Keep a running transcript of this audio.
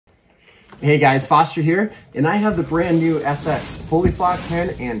Hey guys, Foster here, and I have the brand new SX fully flocked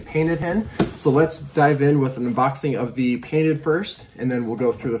hen and painted hen. So let's dive in with an unboxing of the painted first, and then we'll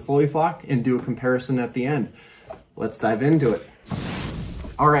go through the fully flocked and do a comparison at the end. Let's dive into it.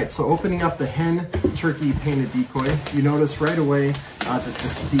 All right, so opening up the hen turkey painted decoy, you notice right away that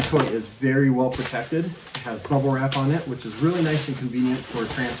this decoy is very well protected. It has bubble wrap on it, which is really nice and convenient for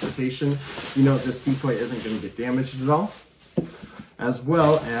transportation. You know this decoy isn't going to get damaged at all. As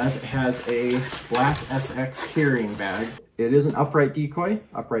well as it has a black SX carrying bag. It is an upright decoy,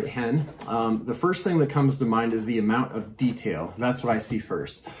 upright hen. The first thing that comes to mind is the amount of detail. That's what I see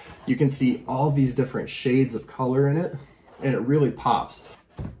first. You can see all these different shades of color in it, and it really pops.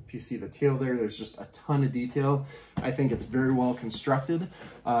 If you see the tail there, there's just a ton of detail. I think it's very well constructed.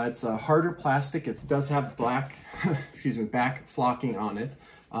 It's a harder plastic. It does have black, back flocking on it.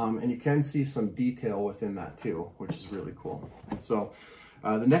 And you can see some detail within that too, which is really cool. So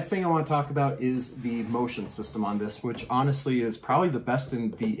the next thing I want to talk about is the motion system on this, which honestly is probably the best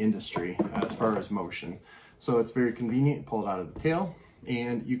in the industry as far as motion. So it's very convenient, pull it out of the tail,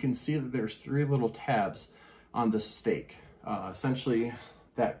 and you can see that there's 3 little tabs on this stake. Essentially,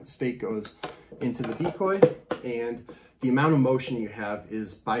 that stake goes into the decoy, and the amount of motion you have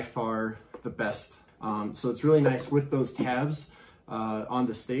is by far the best. So it's really nice with those tabs. On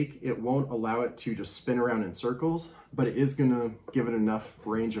the stake, it won't allow it to just spin around in circles, but it is gonna give it enough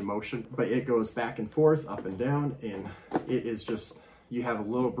range of motion. But it goes back and forth, up and down, and it is just, you have a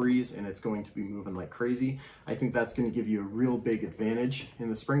little breeze and it's going to be moving like crazy. I think that's gonna give you a real big advantage in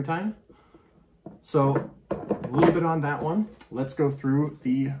the springtime. So a little bit on that one. Let's go through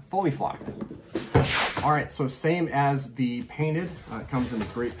the fully flocked. All right, so same as the painted, it comes in a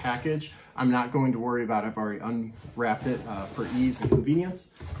great package. I'm not going to worry about it. I've already unwrapped it for ease and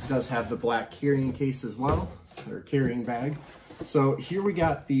convenience. It does have the black carrying case as well, or carrying bag. So here we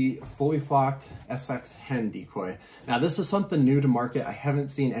got the fully flocked SX hen decoy. Now this is something new to market. I haven't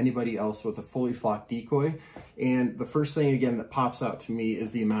seen anybody else with a fully flocked decoy. And the first thing again that pops out to me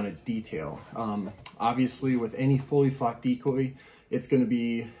is the amount of detail. Obviously with any fully flocked decoy, it's going to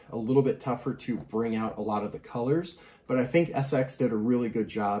be a little bit tougher to bring out a lot of the colors. But I think SX did a really good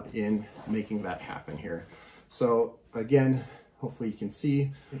job in making that happen here. So again, hopefully you can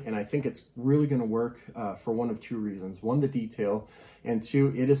see, and I think it's really gonna work for one of 2 reasons. 1, the detail, and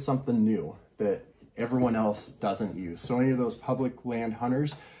 2, it is something new that everyone else doesn't use. So any of those public land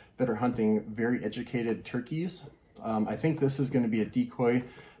hunters that are hunting very educated turkeys, I think this is gonna be a decoy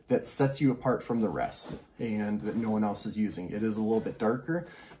that sets you apart from the rest and that no one else is using. It is a little bit darker,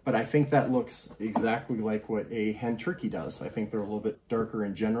 but I think that looks exactly like what a hen turkey does. I think they're a little bit darker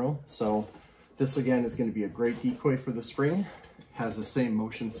in general. So this again is going to be a great decoy for the spring. Has the same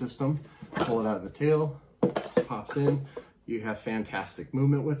motion system. Pull it out of the tail, pops in. You have fantastic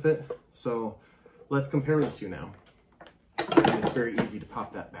movement with it. So let's compare the 2 now. And it's very easy to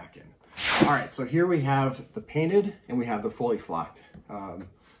pop that back in. All right, so here we have the painted and we have the fully flocked.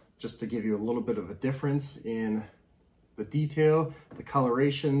 Just to give you a little bit of a difference in the detail, the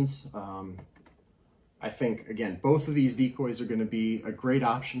colorations. I think, again, both of these decoys are going to be a great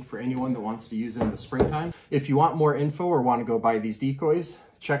option for anyone that wants to use it in the springtime. If you want more info or want to go buy these decoys,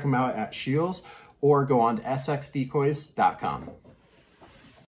 check them out at Scheels or go on to sxdecoys.com.